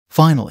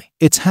Finally,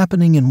 it's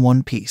happening in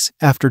One Piece.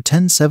 After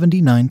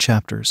 1079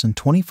 chapters and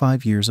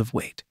 25 years of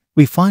wait,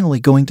 we finally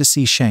going to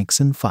see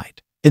Shanks in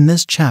fight. In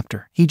this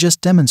chapter, he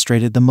just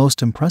demonstrated the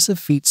most impressive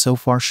feat so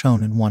far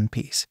shown in One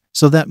Piece,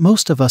 so that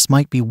most of us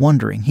might be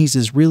wondering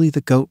is really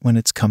the GOAT when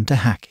it's come to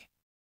hacking.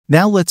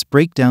 Now let's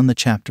break down the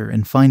chapter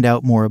and find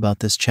out more about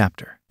this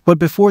chapter. But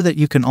before that,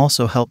 you can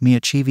also help me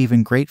achieve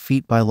even great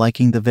feat by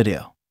liking the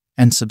video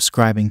and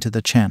subscribing to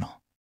the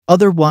channel.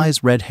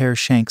 Otherwise, red hair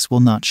Shanks will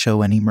not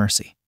show any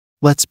mercy.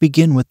 Let's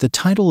begin with the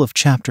title of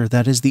chapter,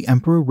 that is the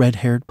Emperor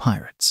Red-Haired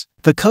Pirates.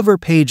 The cover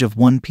page of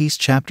One Piece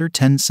chapter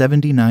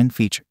 1079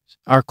 features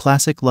our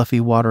classic Luffy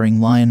watering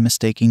lion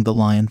mistaking the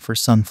lion for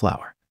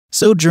sunflower.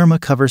 So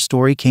Germa cover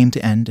story came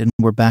to end and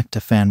we're back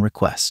to fan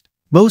request.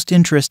 Most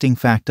interesting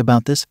fact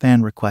about this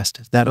fan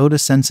request is that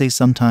Oda-sensei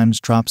sometimes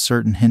drops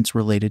certain hints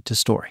related to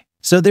story.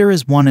 So there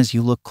is one, as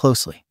you look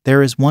closely,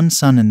 there is one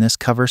son in this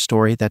cover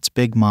story that's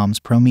Big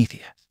Mom's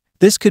Prometheus.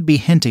 This could be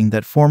hinting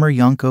that former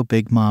Yonko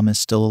Big Mom is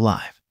still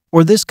alive.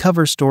 Or this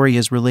cover story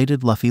is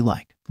related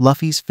Luffy-like.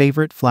 Luffy's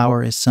favorite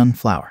flower is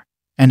sunflower,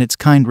 and it's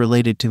kind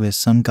related to his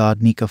sun god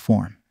Nika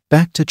form.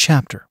 Back to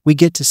chapter, we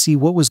get to see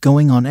what was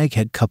going on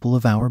Egghead couple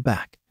of hours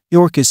back.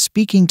 York is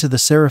speaking to the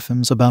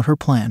Seraphims about her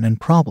plan and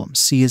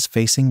problems she is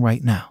facing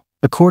right now.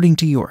 According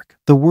to York,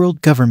 the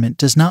world government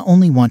does not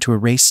only want to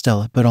erase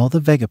Stella but all the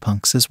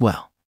Vegapunks as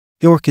well.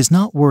 York is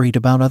not worried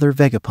about other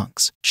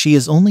Vegapunks, she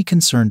is only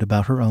concerned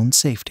about her own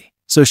safety.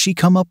 So she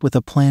come up with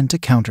a plan to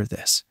counter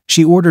this.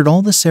 She ordered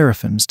all the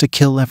Seraphims to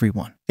kill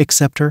everyone,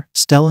 except her,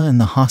 Stella,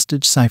 and the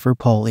hostage Cypher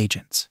Paul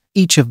agents.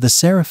 Each of the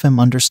Seraphim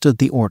understood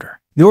the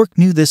order. York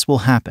knew this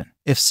will happen.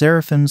 If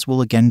Seraphims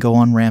will again go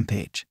on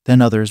rampage,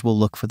 then others will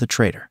look for the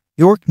traitor.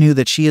 York knew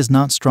that she is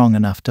not strong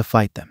enough to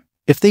fight them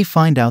if they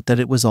find out that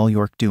it was all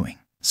York doing.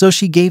 So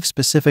she gave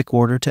specific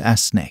order to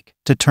S-Snake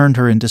to turn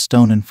her into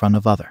stone in front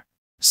of other.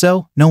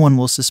 So no one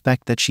will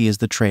suspect that she is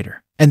the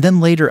traitor, and then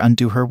later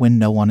undo her when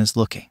no one is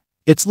looking.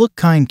 It's look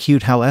kind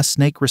cute how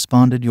S-Snake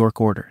responded York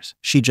orders.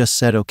 She just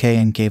said okay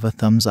and gave a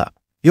thumbs up.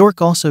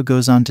 York also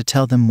goes on to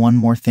tell them one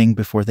more thing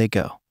before they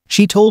go.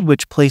 She told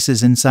which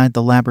places inside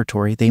the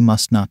laboratory they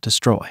must not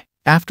destroy.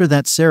 After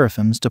that,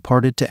 Seraphims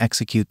departed to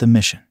execute the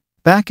mission.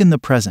 Back in the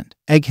present,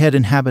 Egghead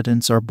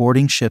inhabitants are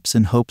boarding ships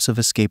in hopes of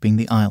escaping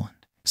the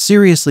island.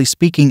 Seriously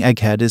speaking,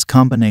 Egghead is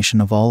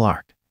combination of all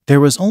arc. There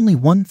was only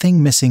one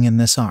thing missing in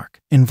this arc,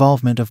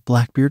 involvement of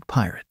Blackbeard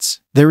pirates.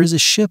 There is a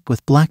ship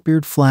with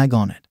Blackbeard flag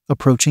on it,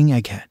 approaching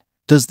Egghead.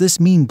 Does this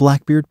mean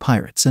Blackbeard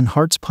pirates and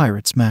Heart's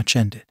pirates match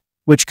ended?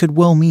 Which could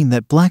well mean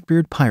that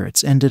Blackbeard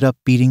pirates ended up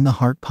beating the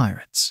Heart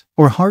pirates.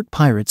 Or Heart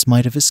pirates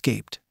might have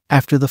escaped.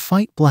 After the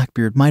fight,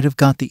 Blackbeard might have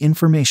got the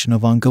information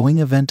of ongoing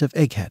event of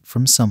Egghead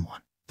from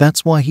someone.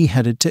 That's why he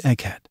headed to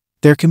Egghead.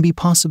 There can be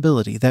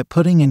possibility that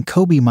Pudding and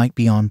Kobe might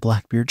be on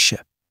Blackbeard's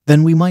ship.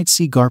 Then we might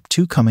see Garp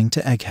 2 coming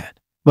to Egghead.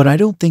 But I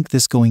don't think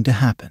this going to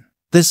happen.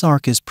 This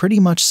arc is pretty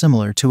much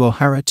similar to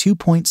O'Hara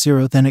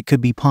 2.0, then it could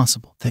be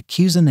possible that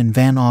Kuzan and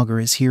Van Augur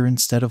is here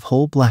instead of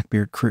whole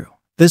Blackbeard crew.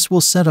 This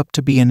will set up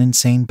to be an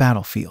insane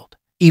battlefield,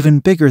 even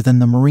bigger than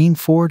the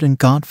Marineford and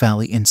God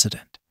Valley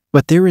incident.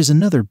 But there is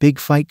another big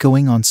fight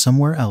going on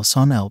somewhere else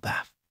on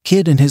Elbaf.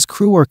 Kid and his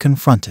crew are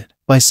confronted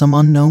by some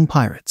unknown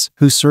pirates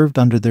who served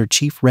under their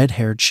chief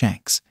red-haired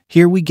Shanks.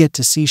 Here we get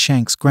to see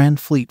Shanks' grand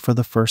fleet for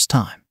the first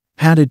time.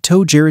 Hatted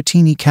Toe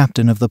Giratini,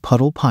 captain of the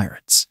Puddle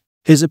Pirates.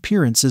 His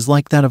appearance is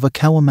like that of a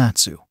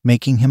Kawamatsu,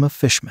 making him a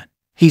fishman.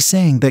 He's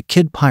saying that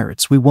Kid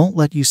pirates, we won't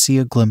let you see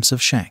a glimpse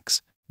of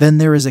Shanks. Then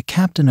there is a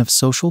captain of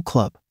Social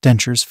Club,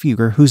 Dentures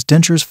Fugger, whose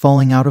dentures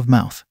falling out of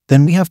mouth.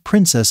 Then we have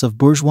princess of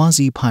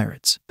bourgeoisie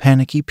pirates,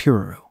 Panicky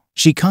Pururu.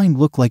 She kind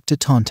look like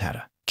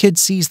Tatontata. Kid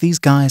sees these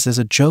guys as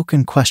a joke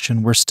and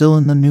question, we're still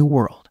in the new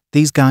world.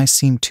 These guys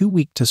seem too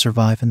weak to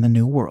survive in the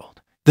new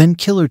world. Then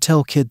Killer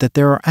tell Kid that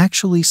there are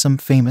actually some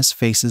famous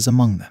faces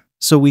among them.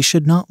 So we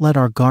should not let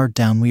our guard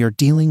down, we are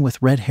dealing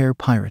with red-hair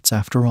pirates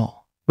after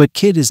all. But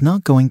Kid is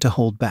not going to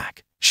hold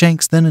back.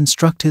 Shanks then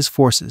instruct his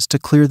forces to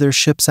clear their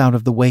ships out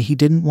of the way. He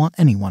didn't want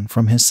anyone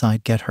from his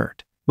side get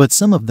hurt. But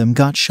some of them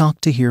got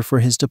shocked to hear for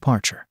his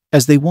departure,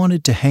 as they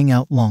wanted to hang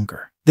out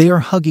longer. They are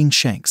hugging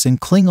Shanks and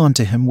cling on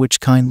to him,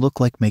 which kind look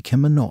like make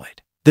him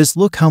annoyed. This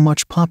look how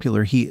much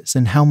popular he is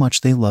and how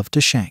much they love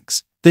to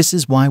Shanks. This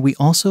is why we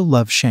also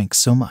love Shanks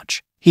so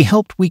much. He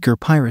helped weaker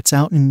pirates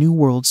out in New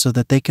World so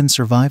that they can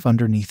survive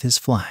underneath his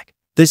flag.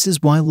 This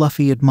is why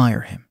Luffy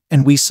admire him,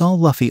 and we saw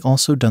Luffy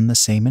also done the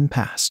same in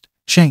past.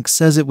 Shanks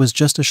says it was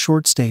just a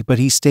short stay, but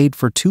he stayed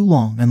for too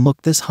long, and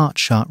look, this hot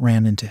shot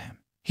ran into him.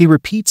 He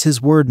repeats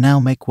his word, now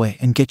make way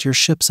and get your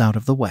ships out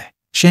of the way.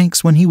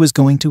 Shanks, when he was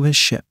going to his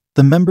ship,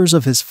 the members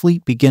of his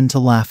fleet begin to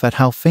laugh at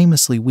how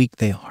famously weak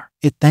they are.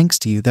 It thanks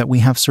to you that we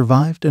have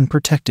survived and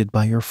protected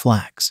by your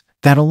flags,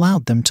 that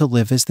allowed them to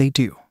live as they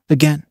do.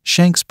 Again,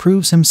 Shanks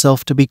proves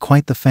himself to be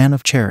quite the fan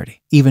of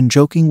charity, even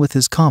joking with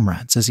his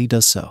comrades as he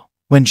does so.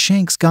 When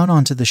Shanks got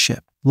onto the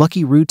ship,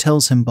 Lucky Roo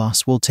tells him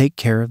boss will take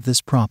care of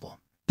this problem.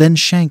 Then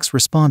Shanks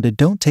responded,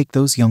 don't take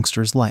those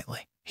youngsters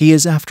lightly. He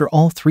is after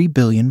all 3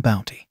 billion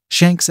bounty.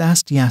 Shanks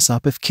asked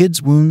Yasopp if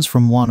Kid's wounds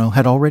from Wano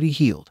had already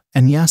healed,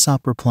 and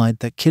Yasopp replied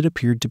that Kid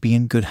appeared to be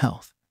in good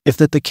health. If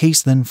that the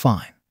case, then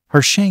fine.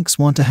 Shanks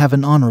want to have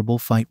an honorable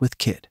fight with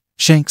Kid.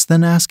 Shanks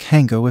then asks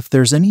Hango if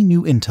there's any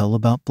new intel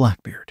about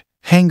Blackbeard.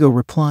 Hango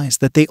replies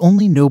that they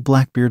only know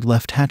Blackbeard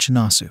left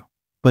Hachinasu,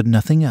 but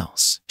nothing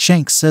else.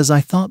 Shanks says,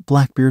 I thought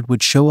Blackbeard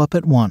would show up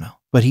at Wano,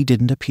 but he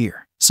didn't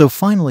appear. So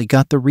finally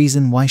got the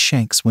reason why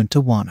Shanks went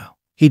to Wano.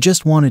 He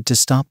just wanted to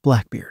stop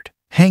Blackbeard.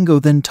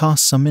 Hango then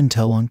tossed some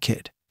intel on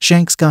Kid.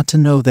 Shanks got to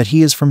know that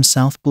he is from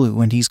South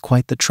Blue and he's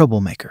quite the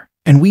troublemaker.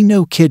 And we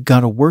know Kid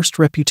got a worse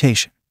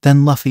reputation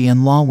than Luffy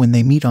and Law when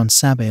they meet on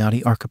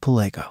Sabayati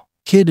Archipelago.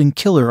 Kid and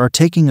Killer are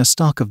taking a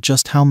stock of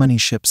just how many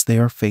ships they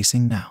are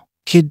facing now.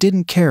 Kid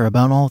didn't care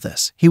about all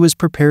this. He was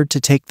prepared to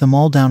take them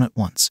all down at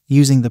once,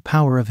 using the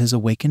power of his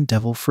awakened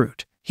devil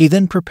fruit. He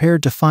then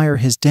prepared to fire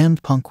his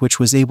damned punk, which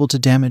was able to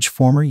damage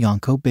former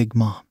Yonko Big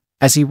Mom.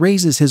 As he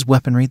raises his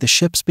weaponry, the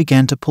ships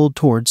began to pull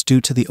towards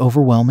due to the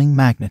overwhelming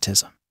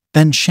magnetism.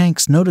 Then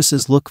Shanks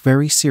notices look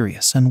very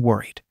serious and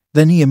worried.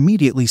 Then he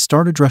immediately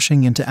started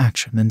rushing into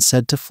action and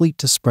said to Fleet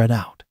to spread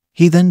out.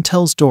 He then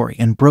tells Dory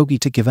and Brogy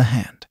to give a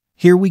hand.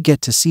 Here we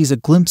get to see a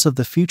glimpse of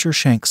the future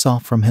Shanks saw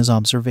from his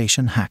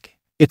observation hacking.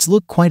 It's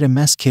look quite a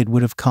mess Kid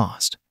would have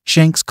caused.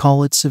 Shanks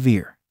call it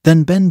severe.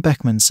 Then Ben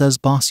Beckman says,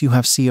 boss, you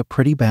have see a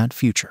pretty bad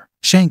future.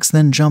 Shanks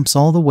then jumps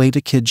all the way to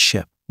Kid's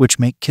ship, which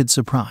make Kid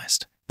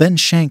surprised. Then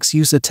Shanks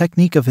used a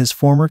technique of his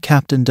former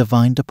captain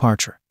Divine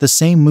Departure, the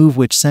same move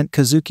which sent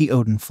Kazuki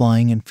Oden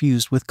flying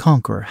infused with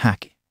Conqueror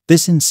Haki.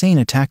 This insane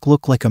attack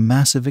looked like a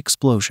massive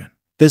explosion.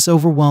 This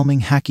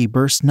overwhelming Haki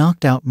burst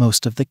knocked out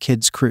most of the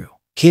Kid's crew.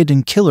 Kid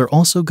and Killer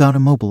also got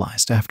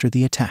immobilized after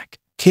the attack.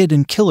 Kid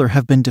and Killer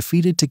have been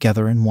defeated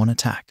together in one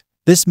attack.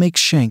 This makes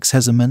Shanks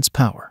has immense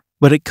power,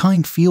 but it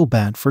kind feel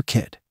bad for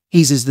Kid.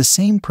 He's is the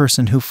same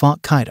person who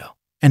fought Kaido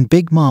and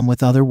Big Mom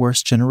with other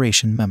worst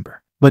generation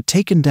member, but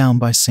taken down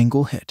by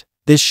single hit.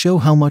 This show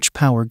how much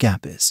power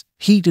gap is.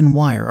 Heat and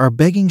Wire are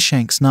begging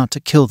Shanks not to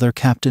kill their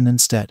captain,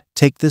 instead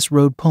take this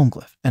road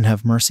poneglyph and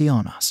have mercy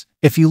on us.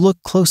 If you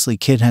look closely,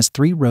 Kid has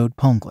 3 road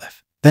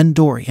poneglyph. Then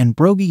Dory and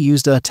Brogy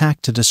used an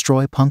attack to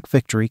destroy Punk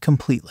Victory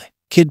completely.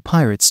 Kid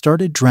Pirate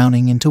started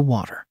drowning into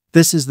water.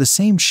 This is the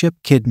same ship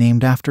Kid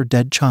named after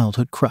dead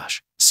childhood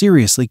crush.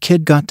 Seriously,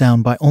 Kid got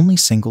down by only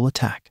single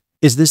attack.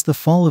 Is this the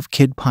fall of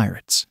Kid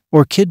Pirates?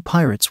 Or Kid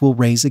Pirates will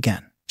raise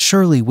again?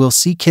 Surely we'll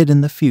see Kid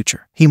in the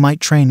future. He might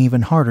train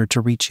even harder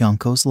to reach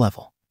Yonko's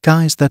level.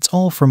 Guys, that's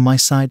all from my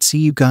side. See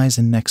you guys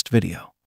in next video.